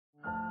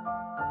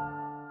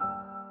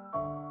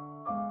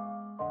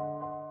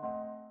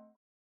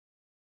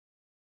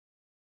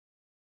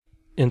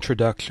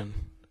Introduction.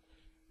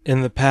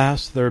 In the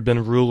past there have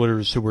been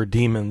rulers who were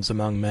demons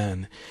among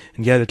men,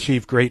 and yet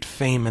achieved great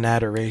fame and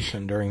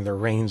adoration during their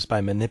reigns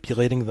by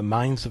manipulating the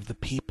minds of the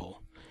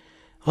people.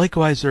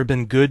 Likewise there have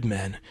been good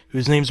men,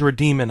 whose names were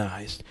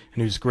demonized,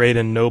 and whose great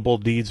and noble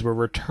deeds were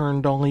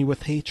returned only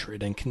with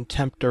hatred and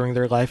contempt during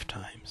their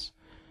lifetimes.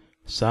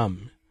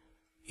 Some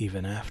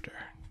even after.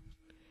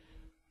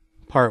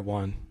 Part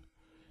 1.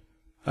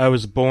 I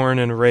was born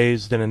and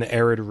raised in an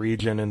arid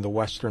region in the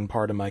western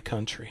part of my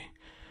country.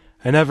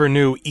 I never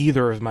knew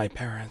either of my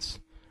parents.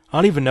 I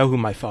don't even know who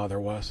my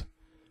father was.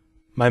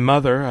 My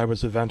mother, I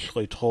was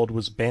eventually told,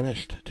 was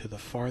banished to the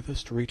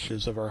farthest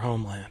reaches of her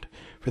homeland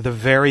for the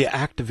very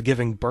act of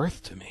giving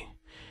birth to me,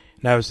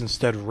 and I was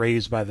instead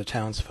raised by the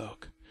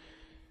townsfolk.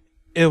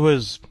 It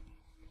was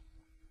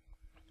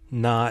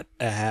not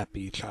a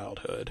happy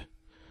childhood.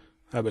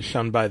 I was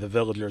shunned by the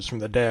villagers from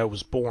the day I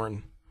was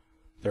born.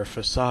 Their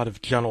facade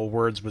of gentle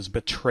words was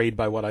betrayed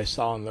by what I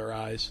saw in their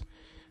eyes.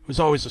 It was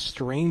always a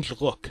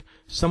strange look,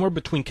 somewhere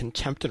between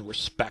contempt and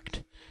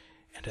respect,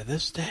 and to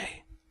this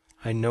day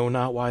I know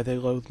not why they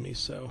loathed me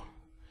so.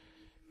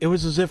 It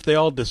was as if they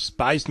all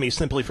despised me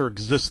simply for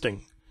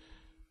existing,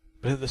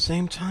 but at the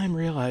same time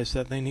realized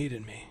that they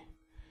needed me.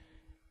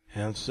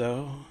 And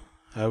so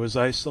I was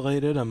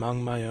isolated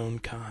among my own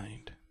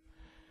kind.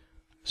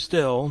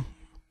 Still,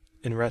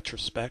 in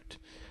retrospect,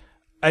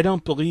 I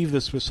don't believe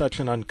this was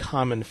such an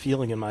uncommon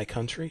feeling in my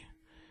country.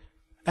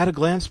 At a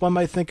glance one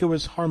might think it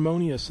was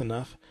harmonious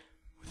enough,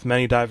 with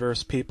many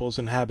diverse peoples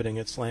inhabiting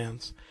its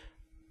lands.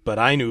 But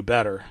I knew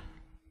better.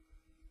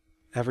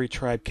 Every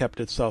tribe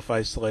kept itself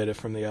isolated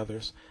from the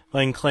others,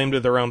 laying claim to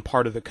their own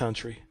part of the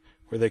country,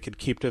 where they could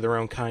keep to their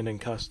own kind and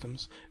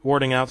customs,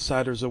 warding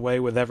outsiders away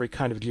with every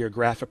kind of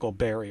geographical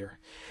barrier.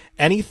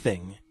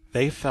 Anything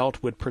they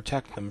felt would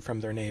protect them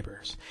from their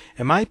neighbors,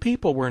 and my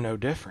people were no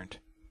different.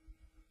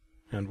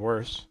 And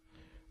worse,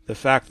 the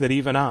fact that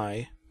even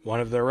I, one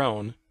of their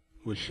own,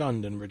 was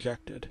shunned and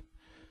rejected.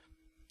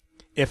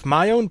 If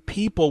my own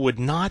people would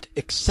not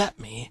accept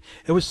me,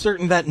 it was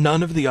certain that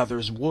none of the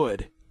others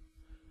would.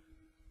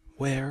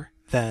 Where,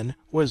 then,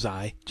 was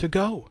I to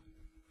go?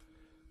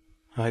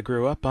 I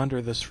grew up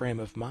under this frame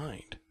of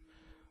mind.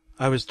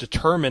 I was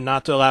determined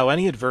not to allow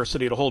any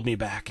adversity to hold me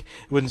back.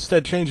 It would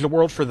instead change the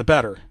world for the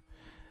better.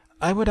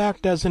 I would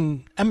act as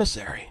an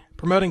emissary,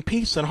 promoting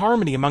peace and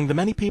harmony among the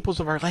many peoples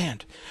of our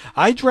land.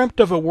 I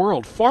dreamt of a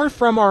world far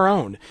from our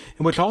own,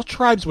 in which all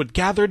tribes would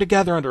gather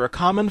together under a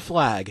common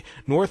flag,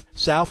 north,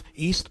 south,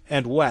 east,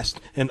 and west,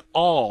 and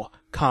all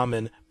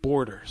common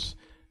borders.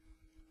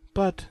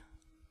 But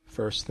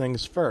first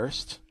things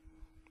first.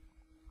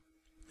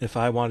 If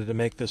I wanted to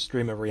make this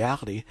dream a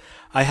reality,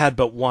 I had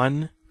but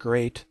one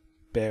great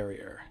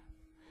barrier: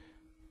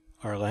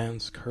 our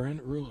land's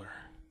current ruler.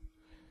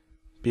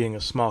 Being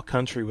a small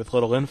country with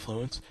little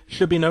influence, it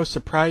should be no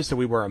surprise that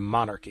we were a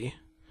monarchy.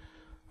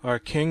 Our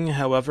king,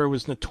 however,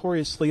 was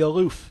notoriously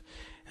aloof,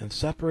 and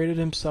separated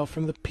himself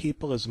from the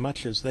people as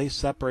much as they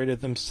separated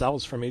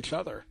themselves from each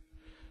other.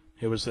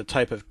 He was the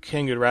type of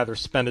king who'd rather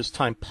spend his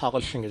time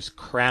polishing his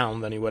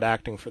crown than he would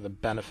acting for the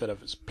benefit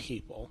of his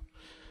people.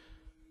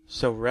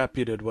 So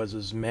reputed was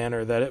his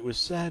manner that it was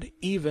said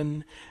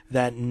even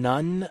that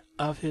none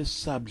of his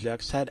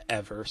subjects had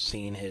ever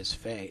seen his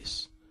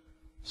face.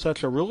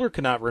 Such a ruler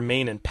could not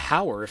remain in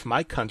power if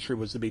my country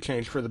was to be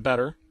changed for the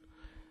better.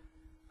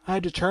 I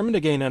determined to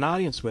gain an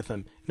audience with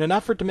him in an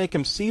effort to make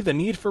him see the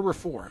need for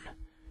reform.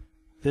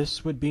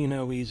 This would be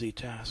no easy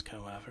task,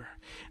 however,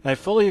 and I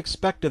fully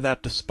expected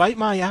that despite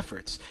my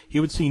efforts, he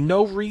would see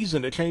no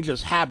reason to change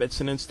his habits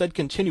and instead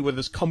continue with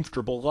his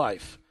comfortable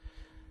life.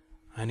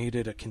 I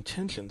needed a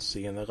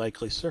contingency in the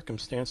likely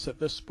circumstance that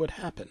this would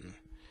happen.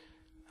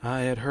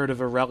 I had heard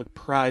of a relic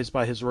prized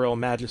by His Royal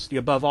Majesty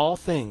above all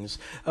things,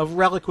 a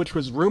relic which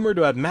was rumored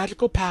to have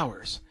magical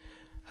powers.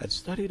 I had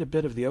studied a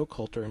bit of the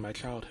occult during my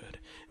childhood,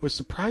 and was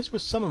surprised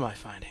with some of my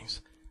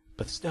findings,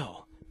 but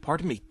still,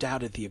 part of me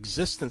doubted the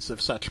existence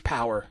of such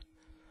power.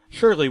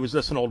 Surely was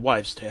this an old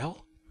wives'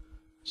 tale?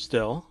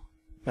 Still,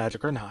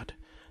 magic or not,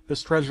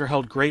 this treasure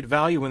held great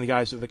value in the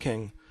eyes of the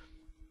king.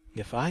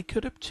 If I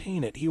could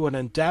obtain it, he would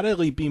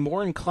undoubtedly be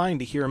more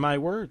inclined to hear my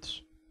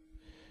words.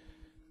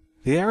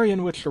 The area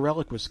in which the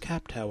relic was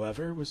kept,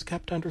 however, was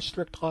kept under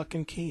strict lock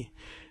and key.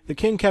 The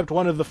king kept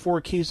one of the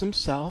 4 keys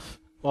himself,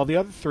 while the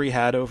other 3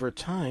 had, over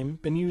time,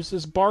 been used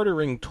as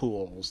bartering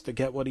tools to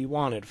get what he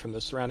wanted from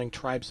the surrounding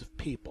tribes of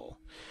people.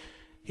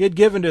 He had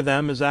given to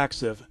them as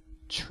acts of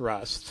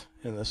trust,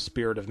 in the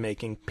spirit of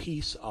making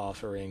peace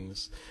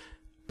offerings.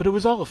 But it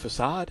was all a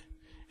facade,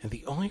 and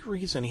the only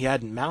reason he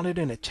hadn't mounted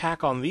an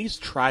attack on these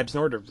tribes in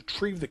order to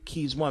retrieve the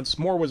keys once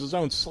more was his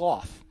own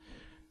sloth.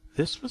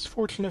 This was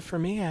fortunate for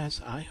me,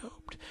 as I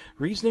hoped.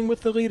 Reasoning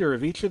with the leader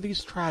of each of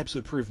these tribes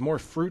would prove more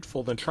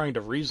fruitful than trying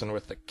to reason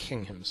with the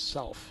king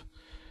himself.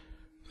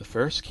 The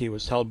first key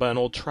was held by an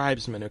old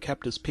tribesman who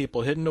kept his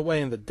people hidden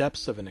away in the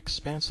depths of an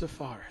expansive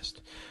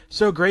forest.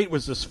 So great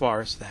was this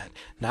forest that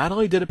not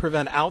only did it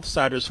prevent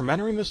outsiders from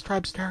entering this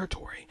tribe's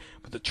territory,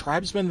 but the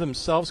tribesmen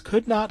themselves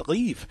could not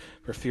leave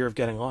for fear of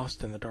getting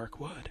lost in the dark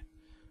wood.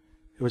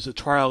 It was a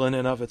trial in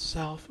and of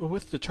itself, but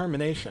with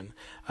determination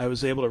I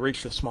was able to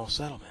reach the small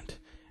settlement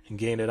and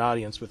gain an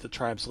audience with the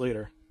tribe's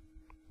leader.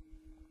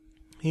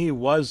 He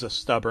was a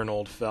stubborn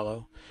old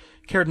fellow,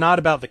 cared not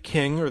about the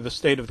king or the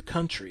state of the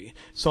country,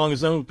 so long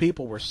as his own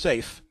people were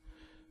safe.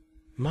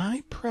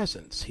 My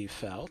presence, he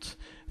felt,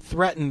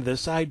 threatened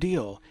this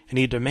ideal, and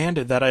he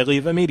demanded that I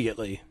leave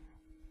immediately.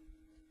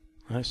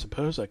 I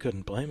suppose I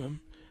couldn't blame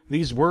him.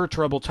 These were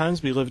troubled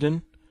times we lived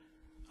in.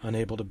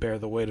 Unable to bear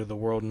the weight of the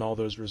world and all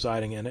those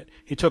residing in it,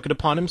 he took it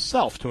upon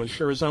himself to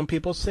ensure his own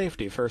people's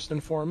safety first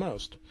and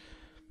foremost.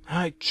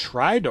 I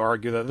tried to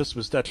argue that this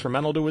was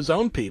detrimental to his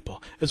own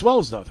people, as well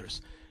as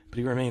others, but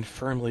he remained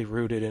firmly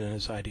rooted in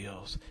his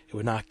ideals. He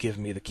would not give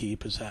me the key he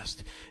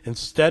possessed,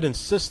 instead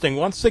insisting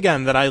once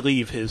again that I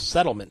leave his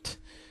settlement.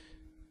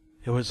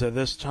 It was at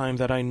this time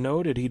that I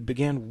noted he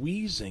began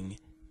wheezing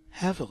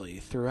heavily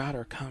throughout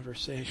our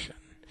conversation,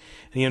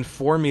 and he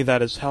informed me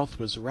that his health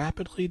was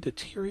rapidly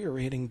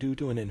deteriorating due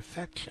to an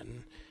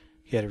infection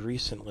he had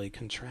recently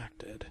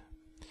contracted.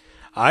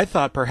 I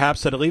thought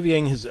perhaps that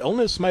alleviating his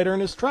illness might earn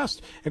his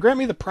trust and grant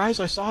me the prize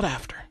I sought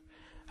after.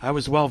 I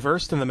was well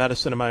versed in the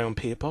medicine of my own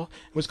people,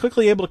 and was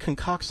quickly able to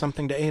concoct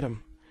something to aid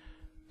him.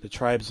 The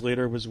tribe's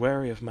leader was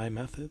wary of my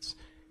methods,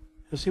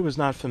 as he was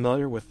not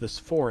familiar with this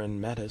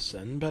foreign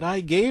medicine, but I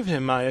gave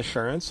him my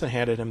assurance and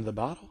handed him the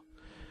bottle.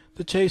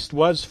 The taste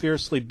was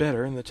fiercely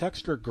bitter, and the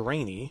texture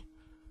grainy.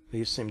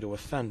 These seemed to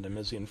offend him,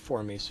 as he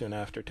informed me soon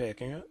after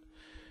taking it.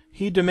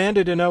 He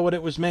demanded to know what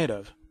it was made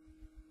of.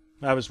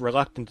 I was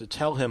reluctant to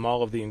tell him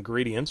all of the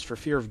ingredients for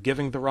fear of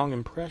giving the wrong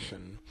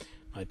impression.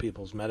 My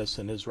people's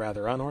medicine is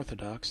rather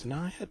unorthodox, and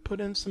I had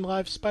put in some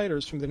live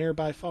spiders from the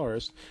nearby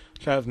forest,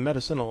 which have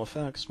medicinal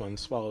effects when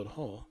swallowed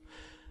whole.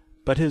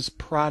 But his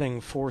prodding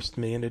forced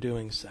me into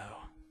doing so.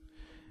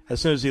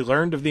 As soon as he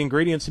learned of the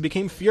ingredients, he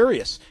became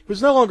furious. He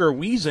was no longer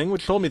wheezing,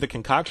 which told me the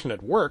concoction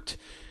had worked.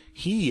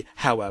 He,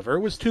 however,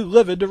 was too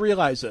livid to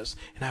realize this,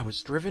 and I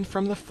was driven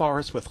from the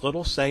forest with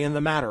little say in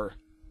the matter.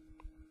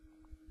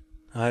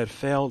 I had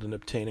failed in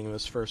obtaining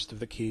this first of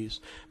the keys,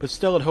 but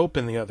still had hope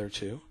in the other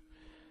two.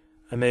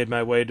 I made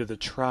my way to the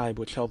tribe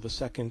which held the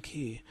second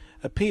key,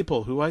 a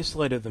people who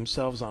isolated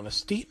themselves on a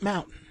steep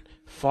mountain,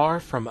 far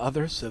from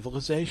other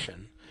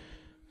civilization.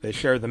 They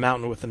shared the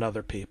mountain with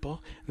another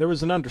people, and there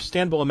was an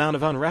understandable amount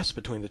of unrest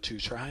between the two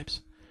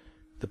tribes.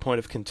 The point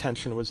of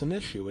contention was an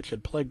issue which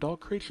had plagued all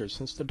creatures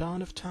since the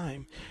dawn of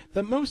time,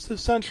 that most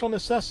essential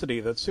necessity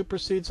that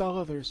supersedes all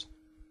others: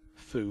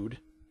 food.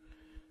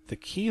 The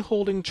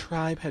key-holding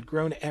tribe had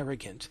grown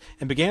arrogant,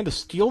 and began to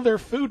steal their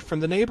food from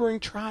the neighboring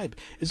tribe,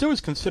 as it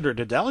was considered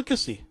a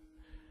delicacy.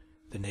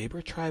 The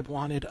neighbor tribe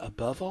wanted,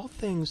 above all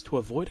things, to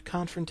avoid a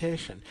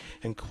confrontation,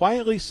 and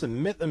quietly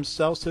submit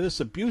themselves to this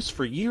abuse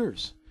for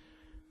years.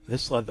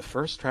 This led the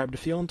first tribe to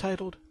feel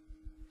entitled,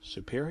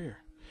 superior.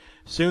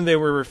 Soon they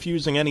were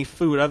refusing any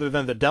food other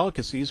than the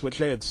delicacies which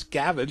they had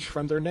scavenged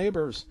from their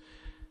neighbors,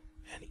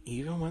 and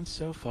even went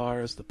so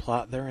far as to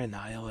plot their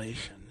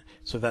annihilation,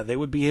 so that they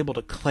would be able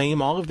to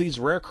claim all of these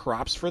rare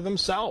crops for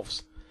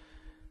themselves.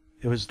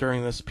 It was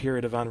during this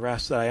period of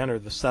unrest that I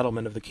entered the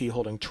settlement of the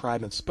key-holding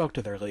tribe and spoke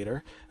to their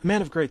leader, a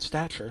man of great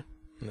stature,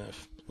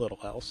 if little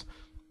else.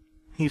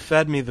 He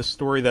fed me the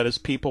story that his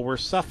people were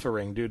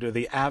suffering due to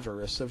the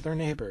avarice of their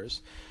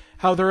neighbors,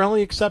 how their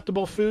only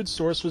acceptable food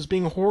source was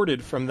being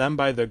hoarded from them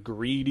by the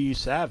greedy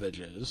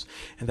savages,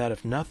 and that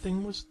if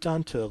nothing was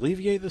done to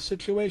alleviate the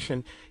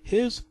situation,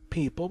 his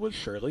people would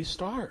surely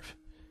starve.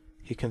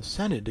 He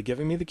consented to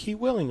giving me the key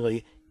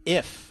willingly,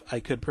 if I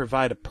could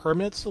provide a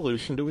permanent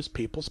solution to his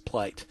people's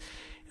plight,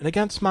 and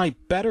against my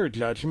better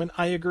judgment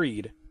I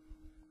agreed.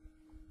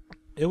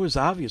 It was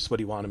obvious what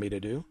he wanted me to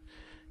do.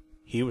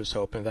 He was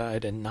hoping that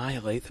I'd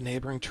annihilate the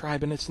neighboring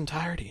tribe in its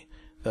entirety,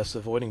 thus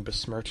avoiding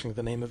besmirching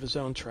the name of his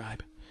own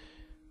tribe.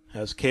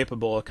 As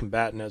capable a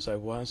combatant as I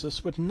was,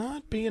 this would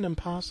not be an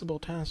impossible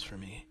task for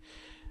me.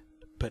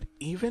 But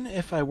even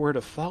if I were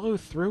to follow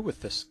through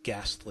with this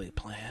ghastly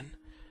plan,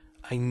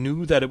 I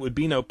knew that it would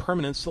be no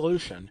permanent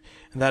solution,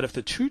 and that if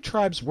the two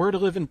tribes were to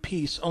live in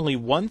peace, only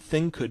one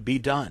thing could be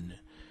done.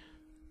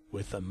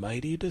 With a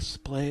mighty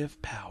display of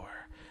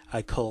power,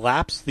 I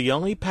collapsed the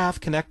only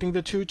path connecting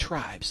the two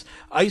tribes,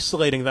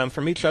 isolating them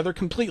from each other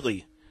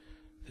completely.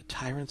 The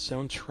tyrant's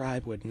own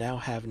tribe would now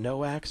have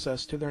no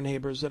access to their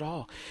neighbors at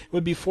all. It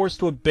would be forced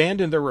to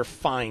abandon their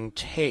refined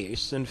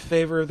tastes in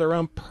favor of their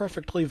own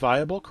perfectly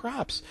viable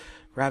crops,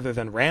 rather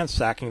than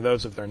ransacking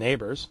those of their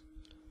neighbors.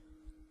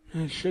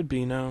 It should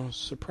be no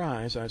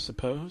surprise, I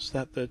suppose,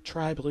 that the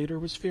tribe leader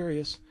was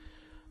furious.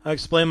 I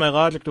explained my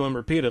logic to him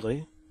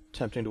repeatedly,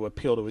 attempting to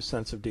appeal to his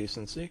sense of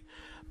decency,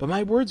 but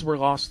my words were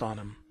lost on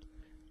him.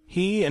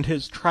 He and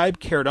his tribe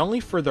cared only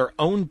for their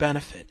own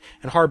benefit,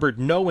 and harbored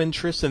no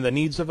interest in the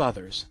needs of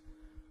others.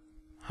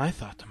 I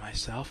thought to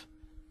myself,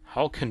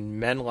 how can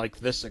men like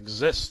this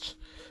exist?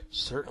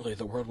 Certainly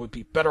the world would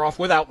be better off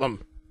without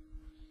them.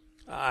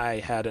 I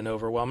had an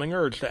overwhelming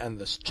urge to end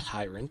this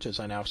tyrant as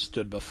I now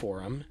stood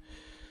before him.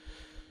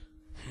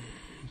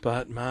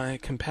 But my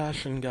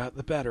compassion got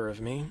the better of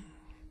me.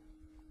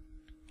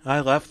 I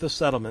left the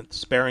settlement,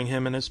 sparing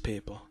him and his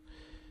people.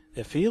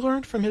 If he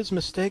learned from his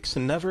mistakes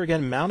and never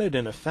again mounted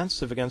an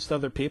offensive against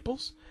other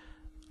peoples,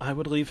 I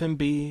would leave him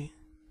be,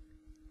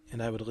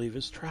 and I would leave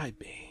his tribe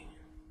be.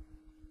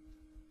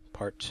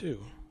 Part 2.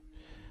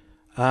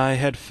 I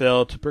had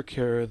failed to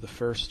procure the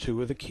first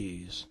 2 of the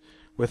keys.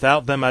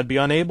 Without them I'd be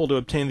unable to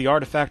obtain the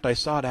artifact I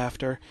sought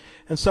after,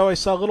 and so I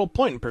saw little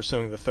point in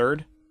pursuing the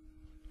third.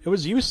 It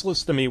was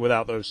useless to me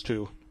without those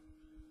 2.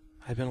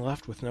 I'd been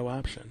left with no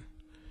option.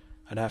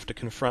 I'd have to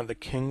confront the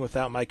king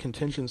without my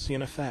contingency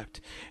in effect,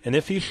 and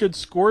if he should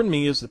scorn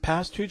me as the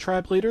past 2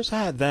 tribe leaders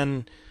had,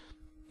 then,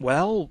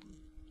 well,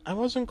 I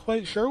wasn't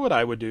quite sure what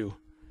I would do.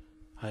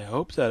 I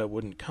hoped that it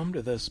wouldn't come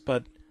to this,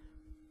 but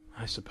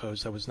I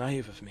suppose that was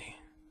naive of me.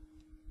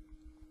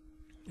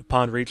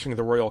 Upon reaching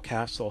the royal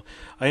castle,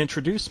 I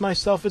introduced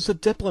myself as a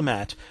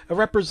diplomat, a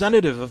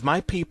representative of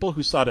my people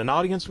who sought an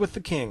audience with the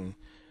king.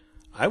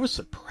 I was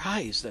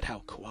surprised at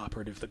how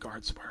cooperative the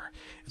guards were,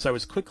 as I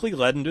was quickly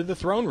led into the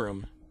throne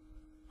room.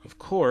 Of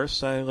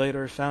course, I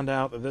later found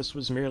out that this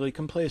was merely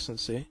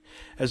complacency,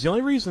 as the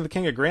only reason the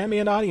king had granted me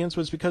an audience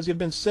was because he had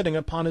been sitting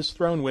upon his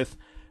throne with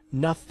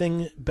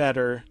nothing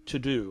better to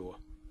do.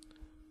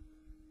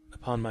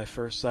 Upon my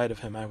first sight of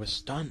him, I was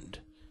stunned,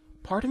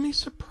 part of me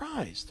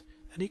surprised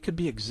that he could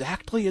be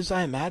exactly as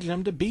I imagined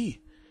him to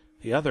be,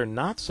 the other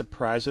not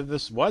surprised that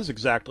this was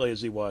exactly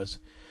as he was.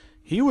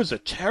 He was a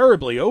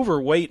terribly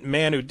overweight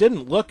man who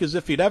didn't look as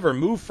if he'd ever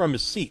moved from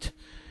his seat.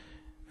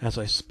 As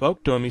I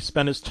spoke to him, he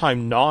spent his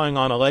time gnawing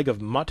on a leg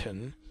of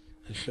mutton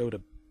and showed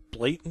a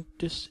blatant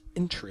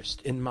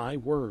disinterest in my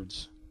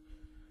words.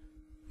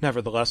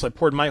 Nevertheless, I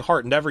poured my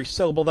heart into every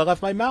syllable that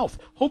left my mouth,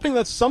 hoping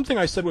that something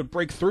I said would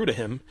break through to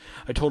him.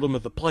 I told him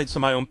of the plights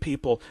of my own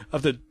people,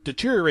 of the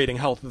deteriorating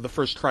health of the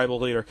first tribal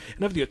leader,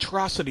 and of the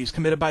atrocities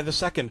committed by the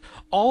second.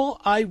 All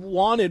I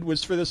wanted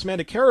was for this man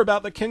to care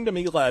about the kingdom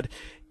he led,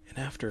 and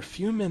after a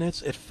few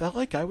minutes it felt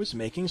like I was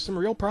making some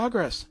real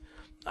progress.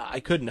 I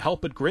couldn't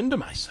help but grin to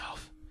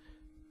myself.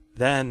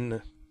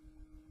 Then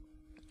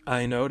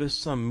I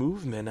noticed some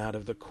movement out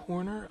of the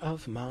corner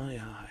of my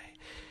eye,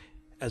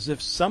 as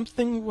if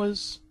something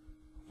was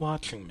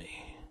watching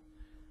me.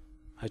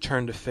 I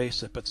turned to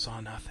face it, but saw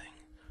nothing.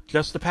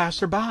 Just a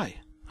passer-by,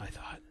 I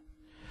thought.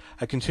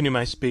 I continued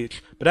my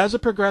speech, but as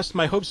it progressed,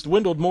 my hopes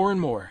dwindled more and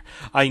more.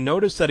 I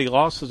noticed that he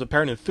lost his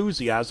apparent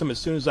enthusiasm as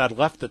soon as I had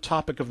left the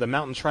topic of the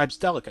mountain tribe's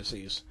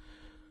delicacies.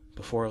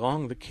 Before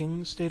long, the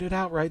king stated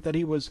outright that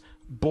he was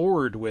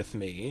bored with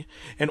me,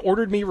 and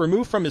ordered me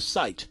removed from his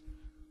sight.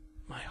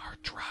 My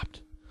heart dropped.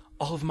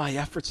 All of my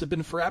efforts had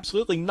been for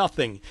absolutely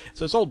nothing, as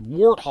this old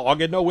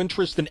warthog had no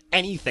interest in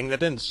anything that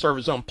didn't serve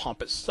his own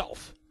pompous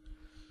self.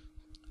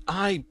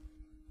 I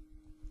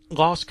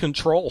lost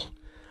control.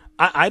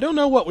 I don't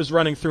know what was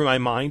running through my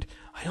mind.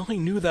 I only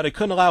knew that I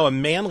couldn't allow a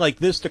man like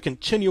this to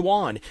continue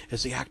on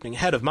as the acting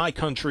head of my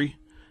country.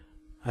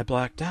 I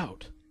blacked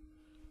out.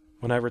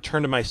 When I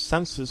returned to my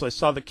senses, I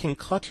saw the king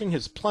clutching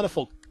his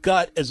plentiful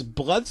gut as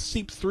blood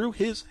seeped through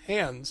his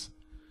hands.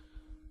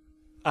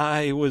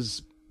 I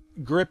was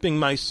gripping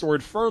my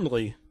sword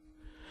firmly.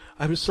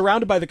 I was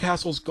surrounded by the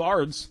castle's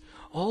guards,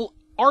 all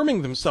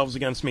arming themselves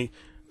against me.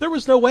 There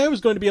was no way I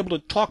was going to be able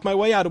to talk my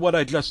way out of what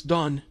I'd just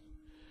done.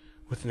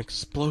 With an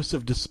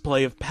explosive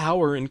display of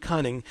power and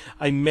cunning,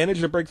 I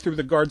managed to break through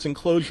the guards'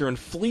 enclosure and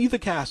flee the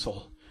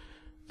castle.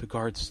 The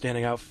guards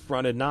standing out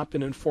front had not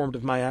been informed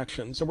of my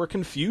actions, and were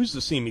confused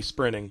to see me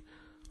sprinting.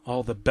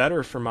 All the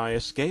better for my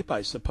escape,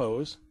 I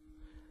suppose.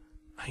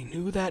 I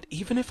knew that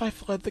even if I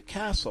fled the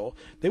castle,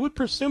 they would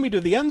pursue me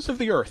to the ends of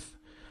the earth.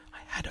 I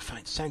had to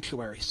find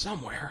sanctuary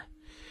somewhere,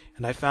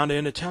 and I found it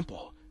in a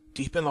temple,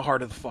 deep in the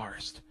heart of the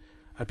forest.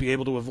 I'd be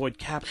able to avoid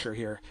capture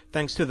here,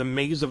 thanks to the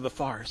maze of the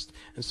forest,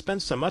 and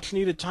spend some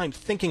much-needed time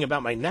thinking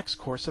about my next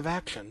course of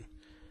action.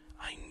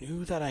 I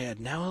knew that I had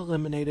now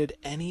eliminated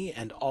any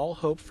and all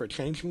hope for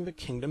changing the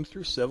kingdom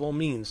through civil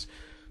means.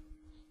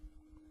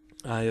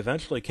 I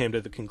eventually came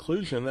to the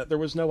conclusion that there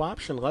was no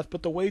option left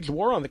but to wage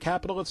war on the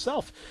capital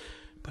itself.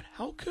 But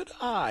how could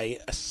I,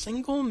 a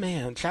single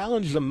man,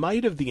 challenge the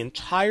might of the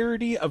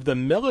entirety of the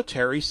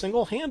military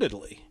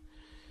single-handedly?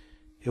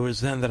 It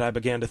was then that I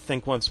began to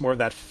think once more of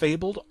that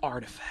fabled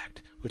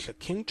artifact which the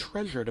king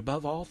treasured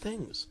above all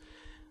things.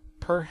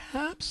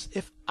 Perhaps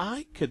if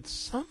I could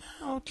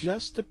somehow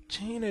just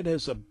obtain it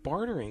as a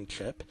bartering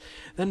chip,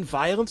 then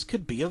violence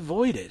could be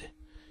avoided.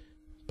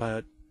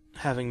 But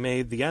having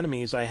made the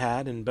enemies I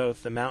had in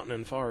both the mountain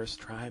and forest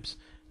tribes,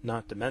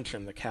 not to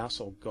mention the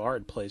castle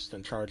guard placed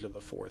in charge of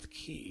the fourth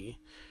key,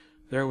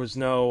 there was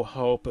no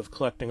hope of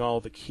collecting all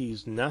the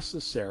keys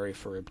necessary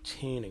for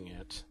obtaining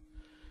it.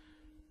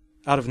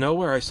 Out of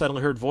nowhere I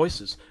suddenly heard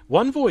voices.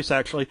 One voice,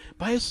 actually,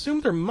 but I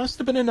assumed there must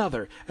have been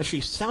another, as she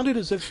sounded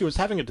as if she was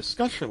having a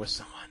discussion with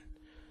someone.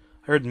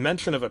 I heard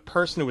mention of a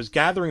person who was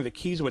gathering the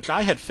keys which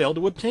I had failed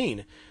to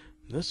obtain.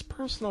 This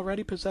person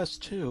already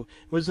possessed two,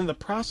 and was in the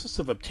process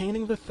of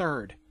obtaining the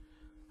third.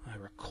 I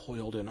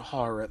recoiled in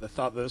horror at the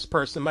thought that this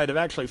person might have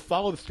actually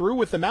followed through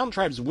with the mountain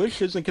tribe's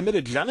wishes and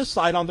committed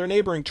genocide on their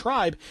neighboring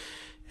tribe.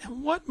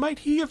 And what might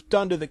he have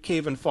done to the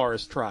cave and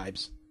forest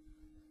tribes?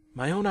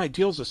 My own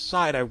ideals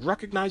aside, I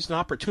recognized an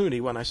opportunity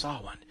when I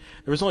saw one.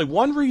 There was only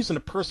one reason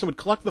a person would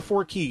collect the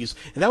 4 keys,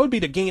 and that would be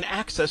to gain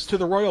access to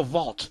the royal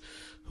vault.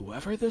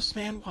 Whoever this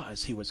man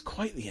was, he was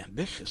quite the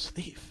ambitious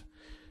thief.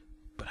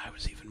 But I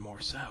was even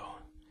more so.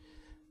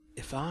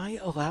 If I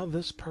allowed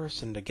this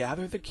person to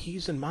gather the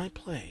keys in my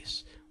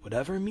place,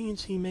 whatever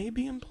means he may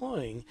be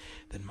employing,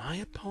 then my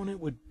opponent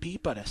would be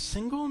but a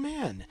single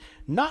man,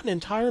 not an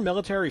entire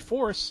military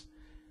force.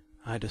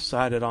 I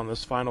decided on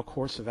this final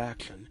course of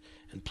action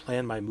and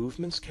planned my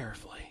movements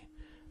carefully.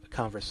 The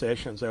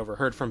conversations I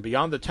overheard from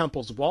beyond the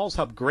temple's walls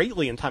helped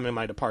greatly in timing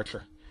my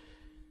departure.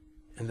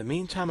 In the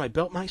meantime, I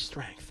built my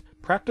strength,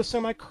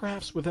 practicing my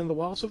crafts within the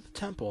walls of the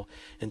temple,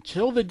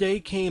 until the day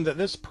came that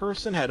this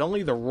person had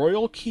only the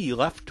royal key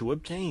left to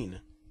obtain.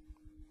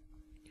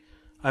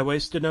 I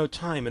wasted no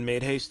time and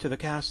made haste to the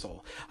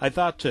castle. I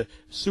thought to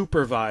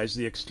supervise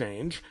the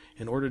exchange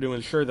in order to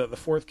ensure that the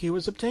 4th key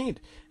was obtained,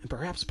 and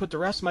perhaps put to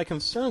rest my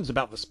concerns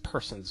about this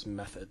person's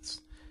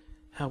methods.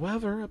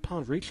 However,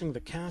 upon reaching the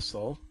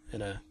castle,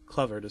 in a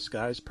clever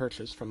disguise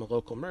purchased from a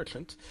local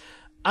merchant,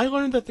 I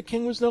learned that the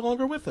king was no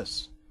longer with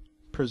us.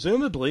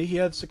 Presumably, he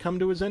had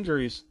succumbed to his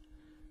injuries.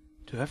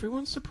 To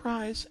everyone's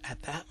surprise,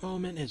 at that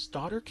moment his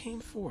daughter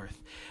came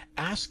forth,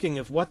 asking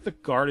if what the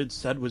guard had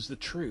said was the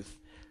truth.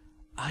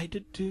 I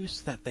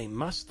deduced that they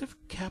must have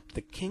kept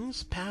the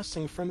king's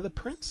passing from the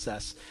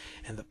princess,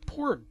 and the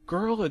poor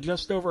girl had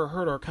just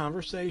overheard our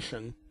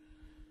conversation.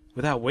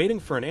 Without waiting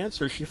for an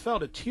answer, she fell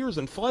to tears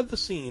and fled the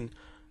scene.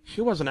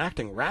 She wasn't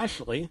acting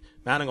rashly,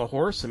 mounting a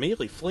horse,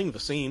 immediately fleeing the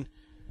scene.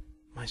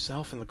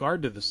 Myself and the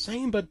guard did the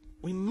same, but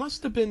we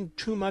must have been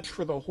too much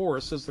for the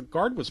horse, as the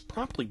guard was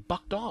promptly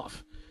bucked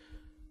off.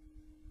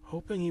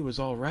 Hoping he was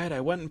all right, I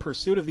went in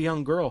pursuit of the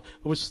young girl,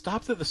 but was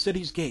stopped at the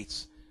city's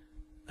gates.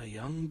 A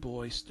young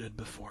boy stood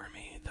before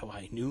me, though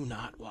I knew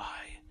not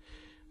why.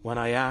 When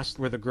I asked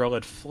where the girl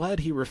had fled,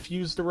 he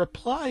refused to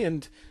reply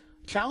and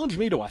challenged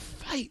me to a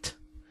fight.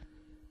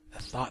 A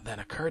thought then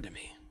occurred to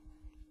me.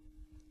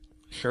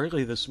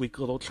 Surely this weak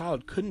little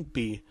child couldn't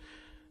be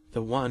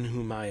the one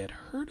whom I had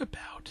heard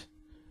about.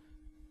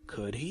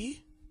 Could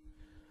he?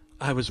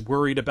 I was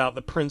worried about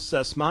the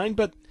princess' mind,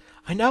 but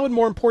I now had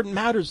more important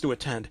matters to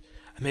attend.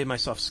 I made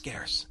myself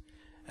scarce.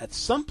 At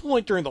some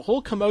point during the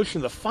whole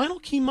commotion, the final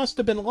key must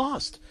have been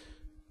lost.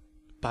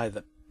 By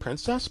the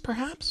princess,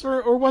 perhaps?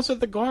 Or was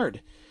it the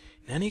guard?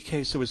 In any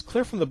case, it was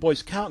clear from the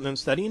boy's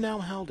countenance that he now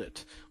held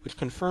it, which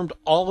confirmed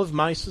all of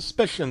my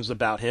suspicions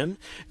about him.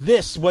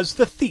 This was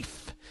the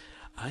thief.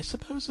 I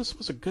suppose this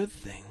was a good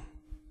thing.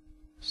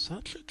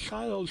 Such a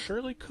child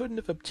surely couldn't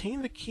have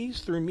obtained the keys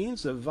through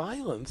means of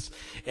violence,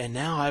 and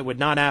now I would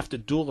not have to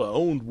duel a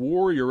owned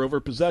warrior over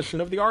possession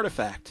of the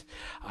artifact.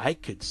 I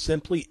could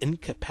simply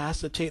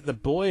incapacitate the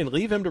boy and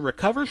leave him to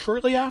recover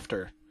shortly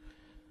after.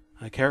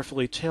 I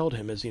carefully tailed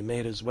him as he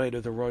made his way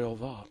to the royal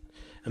vault.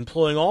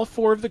 Employing all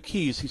 4 of the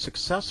keys, he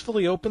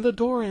successfully opened the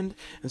door and,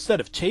 instead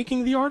of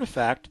taking the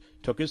artifact,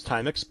 took his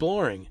time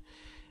exploring.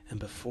 And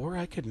before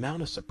I could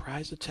mount a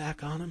surprise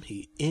attack on him,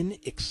 he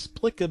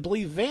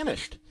inexplicably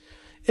vanished.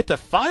 It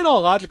defied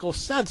all logical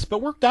sense,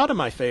 but worked out in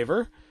my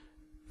favor.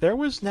 There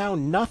was now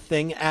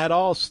nothing at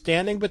all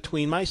standing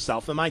between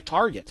myself and my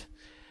target.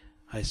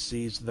 I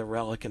seized the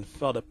relic and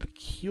felt a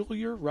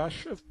peculiar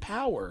rush of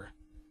power.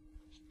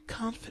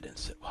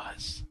 Confidence it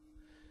was.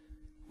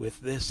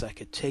 With this, I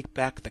could take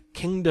back the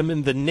kingdom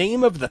in the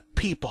name of the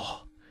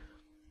people.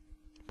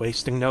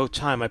 Wasting no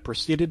time, I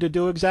proceeded to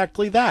do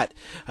exactly that.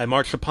 I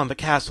marched upon the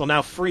castle,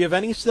 now free of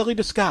any silly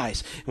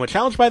disguise, and when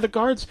challenged by the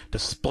guards,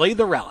 displayed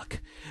the relic.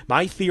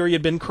 My theory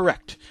had been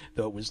correct,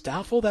 though it was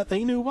doubtful that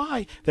they knew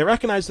why. They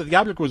recognized that the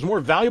object was more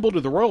valuable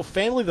to the royal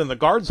family than the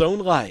guards' own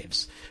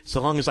lives. So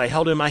long as I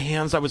held it in my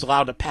hands, I was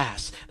allowed to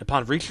pass.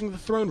 Upon reaching the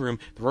throne room,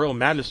 the royal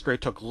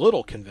magistrate took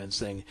little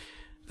convincing.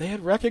 They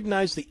had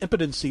recognized the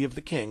impotency of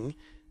the king,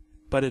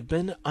 but had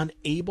been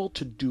unable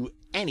to do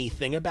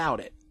anything about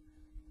it.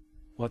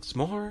 What's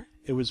more,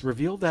 it was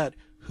revealed that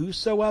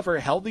whosoever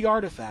held the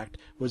artifact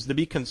was to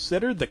be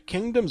considered the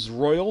kingdom's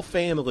royal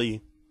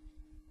family.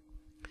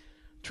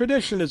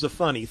 Tradition is a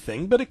funny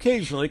thing, but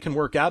occasionally can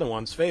work out in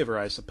one's favor,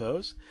 I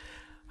suppose.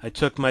 I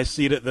took my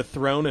seat at the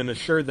throne and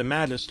assured the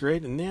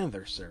magistrate and the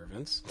other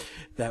servants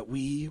that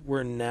we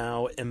were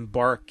now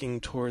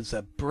embarking towards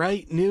a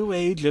bright new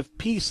age of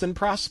peace and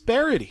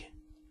prosperity.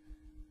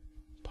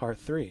 Part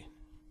 3.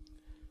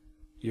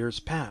 Years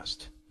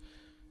passed.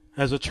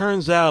 As it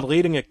turns out,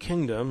 leading a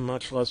kingdom,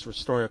 much less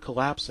restoring a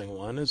collapsing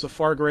one, is a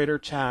far greater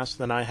task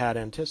than I had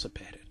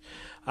anticipated.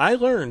 I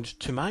learned,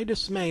 to my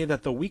dismay,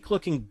 that the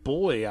weak-looking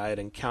boy I had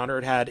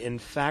encountered had, in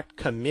fact,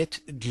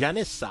 committed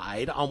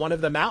genocide on one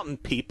of the mountain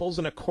peoples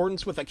in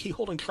accordance with the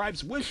key-holding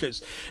tribe's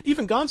wishes,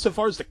 even gone so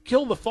far as to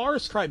kill the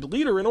forest tribe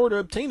leader in order to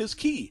obtain his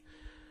key.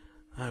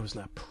 I was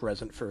not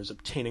present for his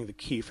obtaining the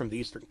key from the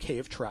Eastern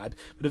Cave tribe,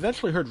 but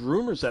eventually heard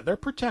rumors that their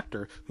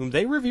protector, whom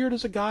they revered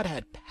as a god,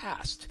 had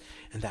passed,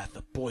 and that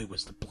the boy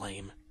was to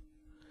blame.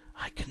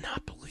 I could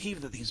not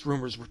believe that these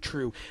rumors were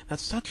true, that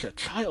such a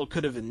child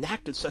could have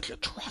enacted such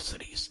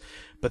atrocities.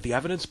 But the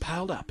evidence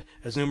piled up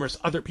as numerous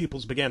other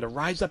peoples began to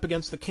rise up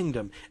against the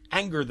kingdom,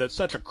 angered that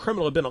such a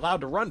criminal had been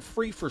allowed to run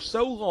free for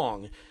so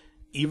long.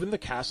 Even the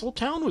castle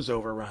town was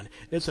overrun,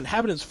 and its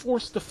inhabitants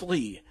forced to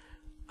flee.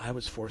 I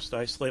was forced to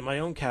isolate my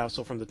own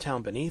castle from the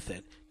town beneath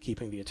it,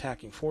 keeping the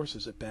attacking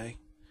forces at bay.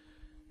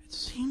 It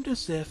seemed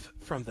as if,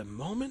 from the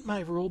moment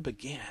my rule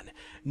began,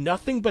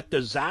 nothing but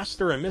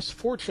disaster and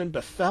misfortune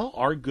befell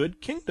our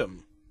good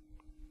kingdom.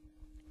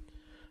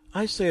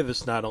 I say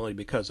this not only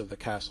because of the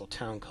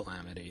castle-town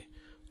calamity.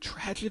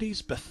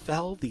 Tragedies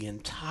befell the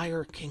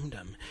entire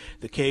kingdom.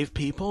 The cave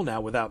people, now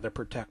without their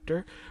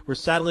protector, were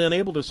sadly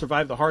unable to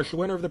survive the harsh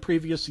winter of the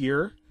previous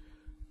year.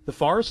 The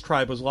forest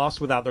tribe was lost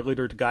without their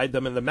leader to guide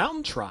them, and the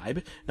mountain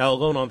tribe, now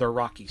alone on their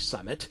rocky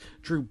summit,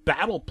 drew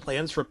battle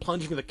plans for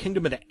plunging the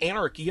kingdom into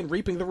anarchy and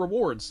reaping the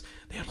rewards.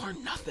 They had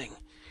learned nothing,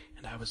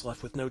 and I was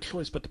left with no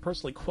choice but to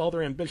personally quell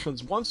their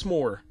ambitions once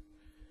more.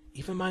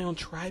 Even my own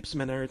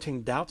tribesmen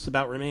entertained doubts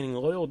about remaining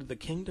loyal to the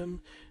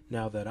kingdom,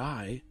 now that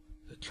I,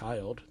 the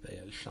child they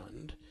had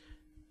shunned,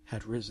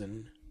 had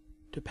risen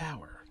to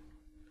power.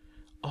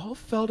 All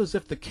felt as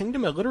if the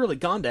kingdom had literally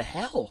gone to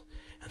hell,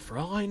 and for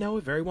all I know,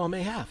 it very well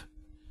may have.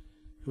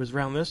 It was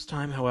around this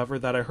time, however,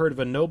 that I heard of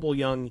a noble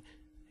young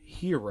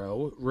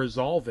hero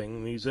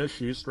resolving these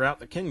issues throughout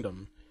the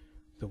kingdom.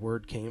 The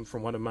word came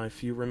from one of my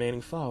few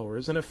remaining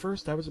followers, and at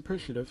first I was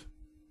appreciative.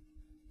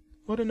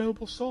 What a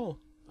noble soul,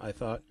 I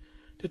thought,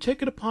 to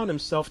take it upon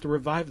himself to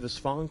revive this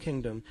fallen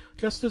kingdom,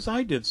 just as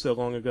I did so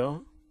long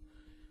ago.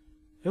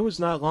 It was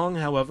not long,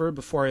 however,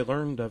 before I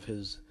learned of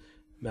his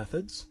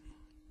methods.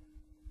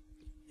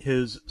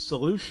 His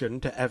solution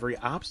to every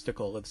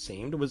obstacle, it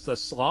seemed, was to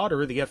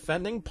slaughter the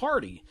offending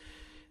party.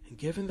 And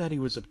given that he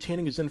was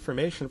obtaining his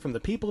information from the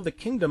people of the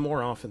kingdom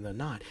more often than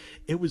not,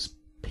 it was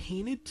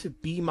painted to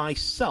be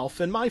myself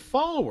and my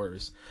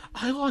followers.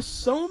 I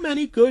lost so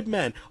many good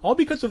men, all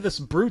because of this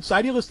brute's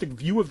idealistic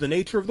view of the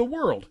nature of the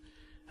world.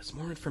 As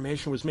more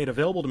information was made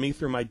available to me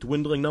through my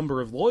dwindling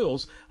number of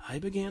loyals, I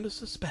began to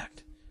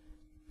suspect.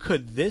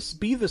 Could this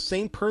be the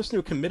same person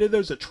who committed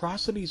those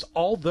atrocities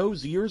all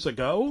those years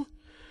ago?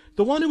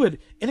 The one who had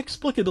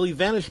inexplicably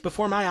vanished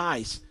before my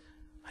eyes.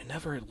 I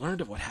never had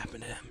learned of what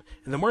happened to him,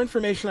 and the more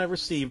information I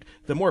received,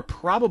 the more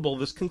probable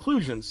this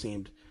conclusion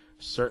seemed.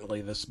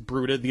 Certainly this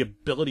brute had the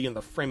ability and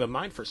the frame of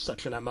mind for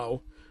such an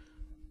M.O.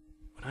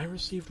 When I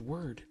received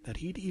word that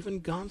he'd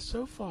even gone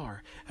so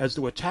far as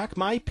to attack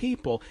my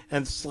people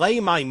and slay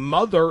my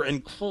mother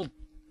in cold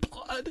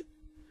blood,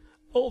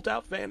 all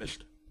doubt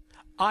vanished.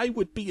 I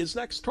would be his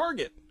next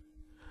target.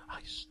 I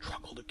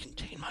struggled to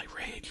contain my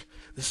rage.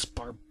 This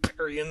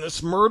barbarian,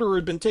 this murderer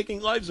had been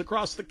taking lives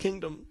across the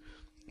kingdom.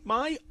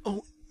 My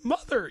own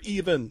mother,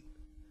 even.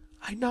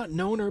 I'd not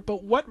known her,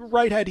 but what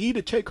right had he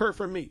to take her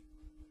from me?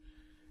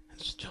 And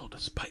still,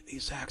 despite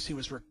these acts, he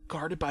was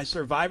regarded by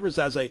survivors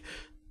as a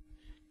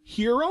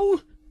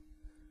hero?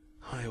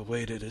 I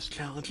awaited his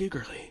challenge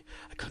eagerly.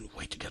 I couldn't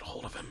wait to get a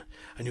hold of him.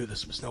 I knew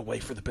this was no way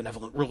for the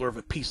benevolent ruler of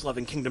a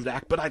peace-loving kingdom to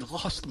act, but I'd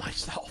lost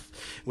myself.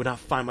 I would not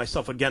find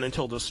myself again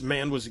until this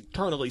man was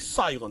eternally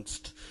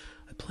silenced.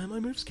 I planned my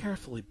moves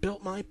carefully,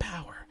 built my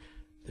power.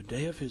 The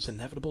day of his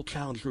inevitable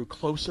challenge grew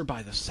closer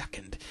by the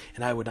second,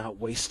 and I would not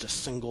waste a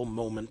single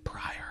moment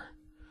prior.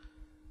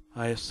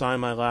 I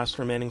assigned my last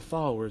remaining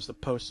followers to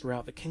posts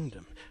throughout the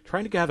kingdom,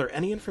 trying to gather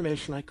any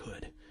information I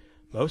could.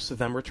 Most of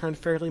them returned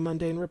fairly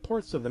mundane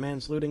reports of the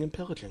man's looting and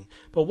pillaging,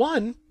 but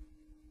one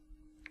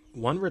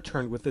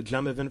returned with a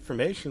gem of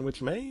information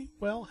which may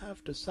well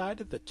have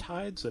decided the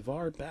tides of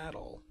our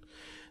battle.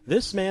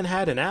 This man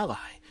had an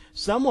ally,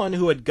 someone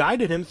who had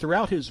guided him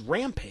throughout his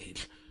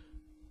rampage,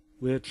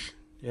 which,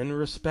 in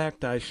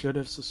respect, I should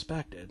have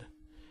suspected.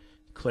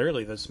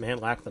 Clearly, this man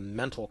lacked the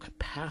mental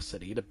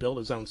capacity to build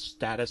his own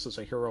status as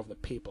a hero of the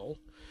people.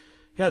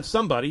 He had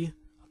somebody,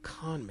 a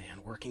con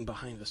man, working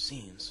behind the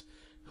scenes.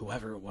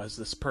 Whoever it was,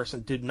 this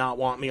person did not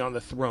want me on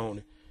the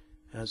throne,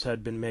 as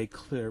had been made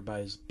clear by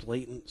his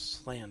blatant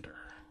slander.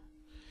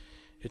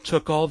 It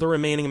took all the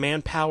remaining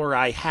manpower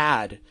I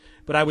had,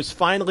 but I was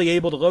finally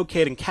able to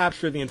locate and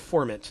capture the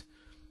informant.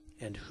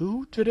 And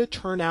who did it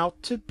turn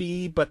out to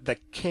be but the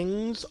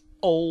king's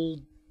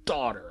old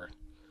daughter?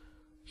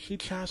 She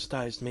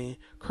chastised me,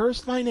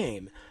 cursed my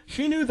name.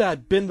 She knew that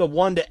I'd been the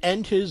one to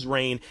end his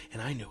reign,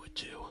 and I knew it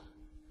too.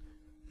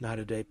 Not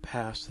a day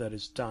passed that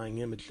his dying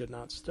image did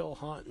not still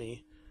haunt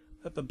me,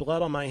 that the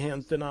blood on my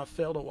hands did not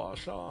fail to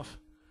wash off.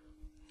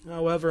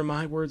 However,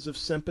 my words of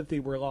sympathy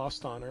were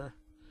lost on her.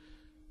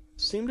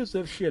 It seemed as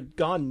if she had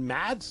gone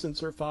mad since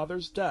her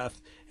father's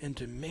death, and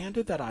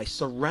demanded that I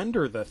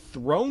surrender the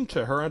throne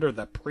to her under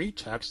the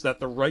pretext that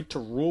the right to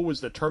rule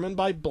was determined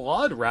by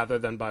blood rather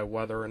than by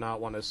whether or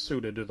not one is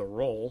suited to the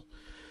role.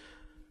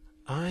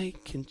 I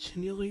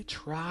continually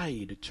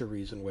tried to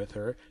reason with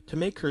her, to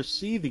make her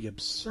see the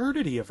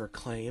absurdity of her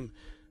claim,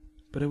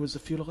 but it was a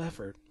futile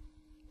effort.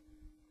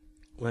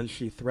 When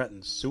she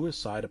threatened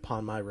suicide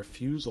upon my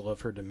refusal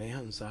of her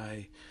demands,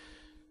 I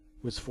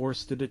was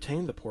forced to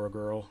detain the poor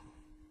girl.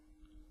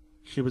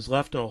 She was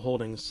left in a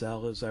holding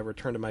cell as I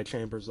returned to my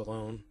chambers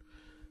alone.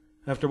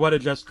 After what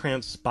had just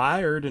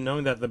transpired, and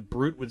knowing that the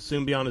brute would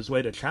soon be on his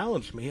way to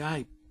challenge me,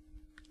 I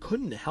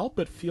couldn't help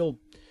but feel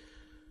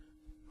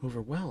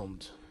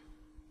overwhelmed.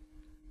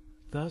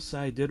 Thus,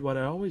 I did what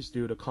I always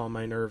do to calm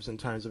my nerves in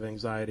times of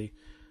anxiety.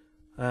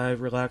 I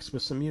relaxed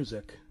with some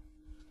music.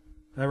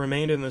 I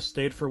remained in this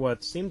state for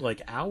what seemed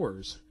like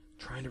hours,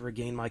 trying to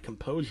regain my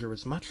composure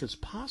as much as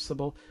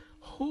possible,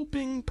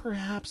 hoping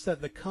perhaps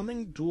that the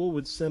coming duel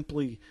would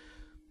simply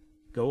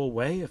go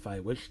away if I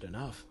wished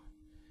enough,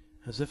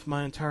 as if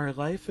my entire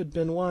life had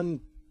been one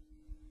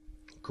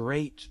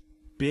great,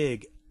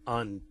 big,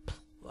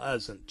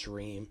 unpleasant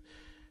dream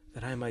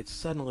that I might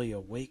suddenly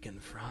awaken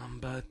from.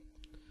 But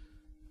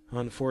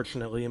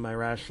unfortunately, my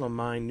rational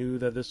mind knew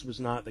that this was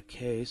not the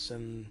case,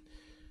 and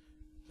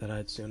that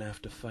I'd soon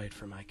have to fight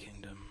for my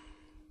kingdom,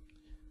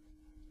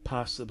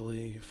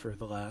 possibly for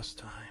the last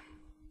time.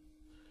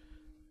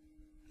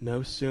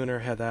 No sooner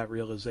had that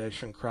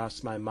realization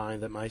crossed my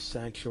mind that my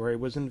sanctuary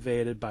was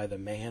invaded by the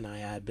man I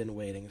had been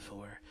waiting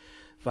for,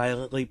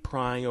 violently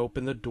prying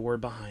open the door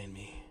behind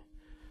me.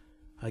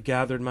 I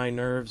gathered my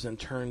nerves and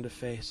turned to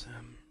face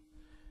him.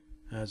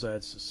 As I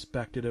had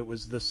suspected, it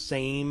was the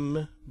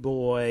same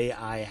boy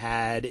I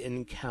had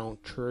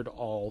encountered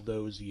all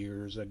those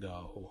years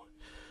ago.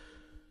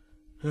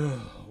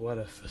 What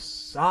a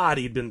facade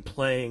he'd been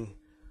playing.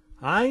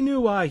 I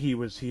knew why he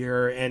was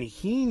here, and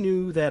he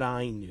knew that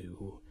I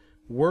knew.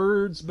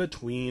 Words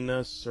between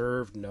us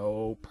served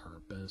no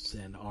purpose,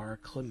 and our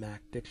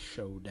climactic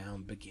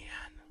showdown began.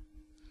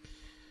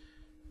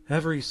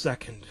 Every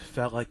second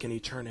felt like an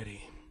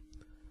eternity.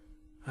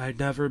 I'd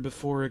never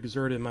before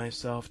exerted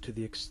myself to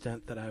the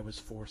extent that I was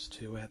forced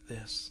to at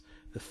this,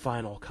 the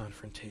final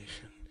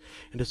confrontation.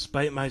 And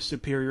despite my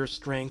superior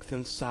strength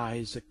and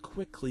size, it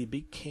quickly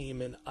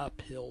became an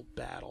uphill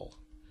battle.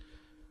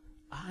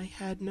 I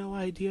had no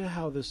idea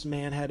how this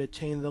man had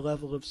attained the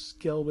level of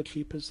skill which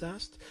he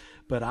possessed,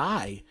 but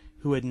I,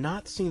 who had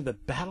not seen the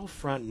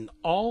battlefront in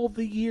all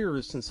the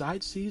years since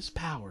I'd seized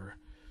power,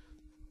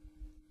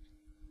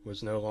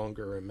 was no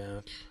longer a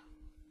match.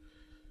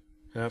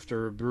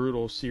 After a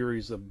brutal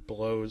series of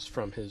blows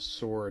from his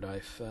sword, I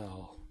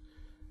fell,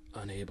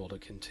 unable to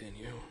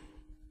continue.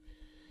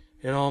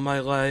 In all my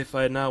life,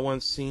 I had not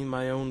once seen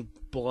my own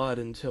blood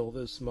until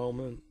this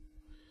moment.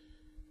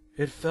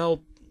 It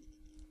felt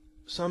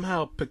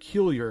somehow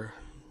peculiar,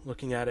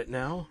 looking at it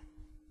now.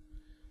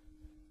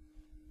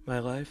 My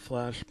life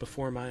flashed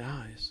before my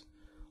eyes.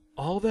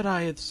 All that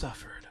I had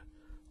suffered,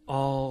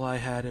 all I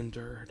had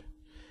endured,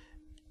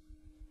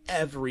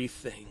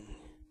 everything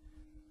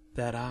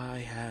that I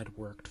had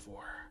worked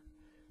for,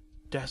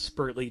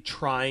 desperately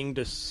trying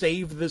to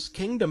save this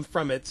kingdom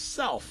from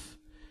itself,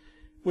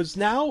 was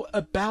now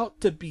about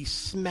to be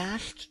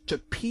smashed to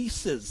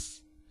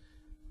pieces.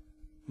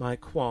 My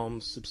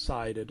qualms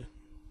subsided.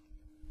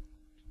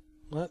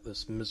 Let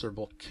this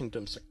miserable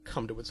kingdom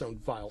succumb to its own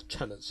vile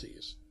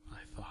tendencies, I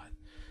thought.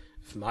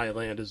 If my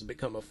land has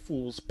become a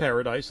fool's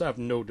paradise, I have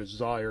no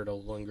desire to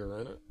linger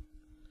in it.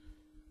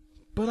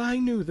 But I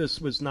knew this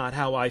was not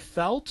how I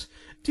felt.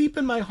 Deep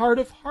in my heart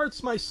of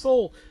hearts, my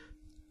soul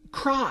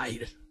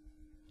cried.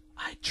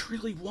 I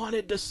truly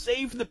wanted to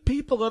save the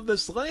people of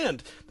this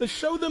land, to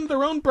show them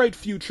their own bright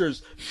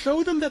futures,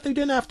 show them that they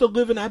didn't have to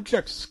live in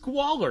abject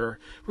squalor,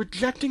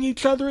 rejecting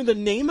each other in the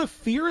name of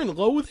fear and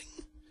loathing.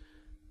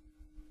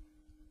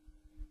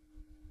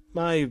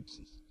 My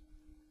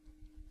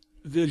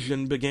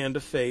vision began to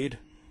fade.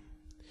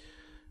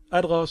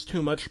 I'd lost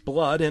too much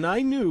blood, and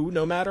I knew,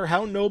 no matter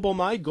how noble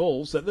my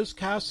goals, that this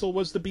castle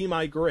was to be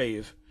my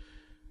grave.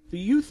 The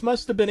youth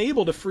must have been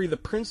able to free the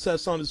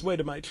princess on his way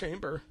to my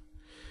chamber.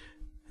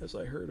 As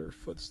I heard her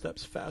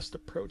footsteps fast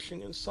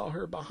approaching and saw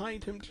her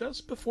behind him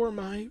just before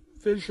my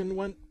vision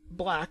went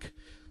black,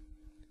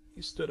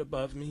 he stood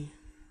above me,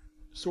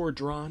 sword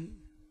drawn,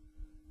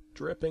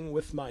 dripping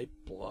with my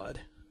blood.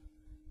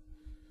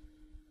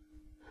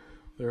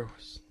 There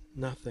was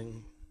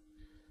nothing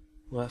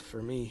left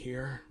for me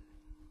here.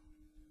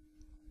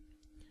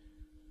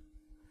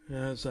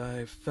 As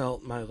I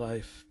felt my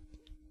life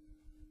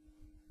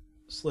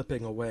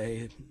slipping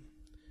away,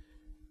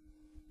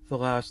 the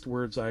last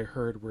words I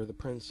heard were the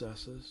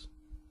princess's.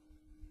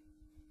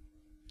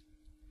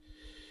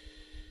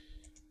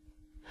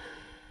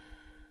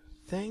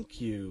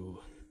 Thank you,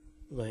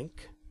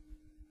 Link.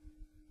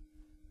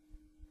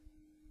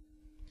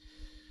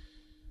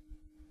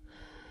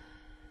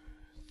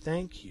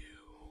 Thank you.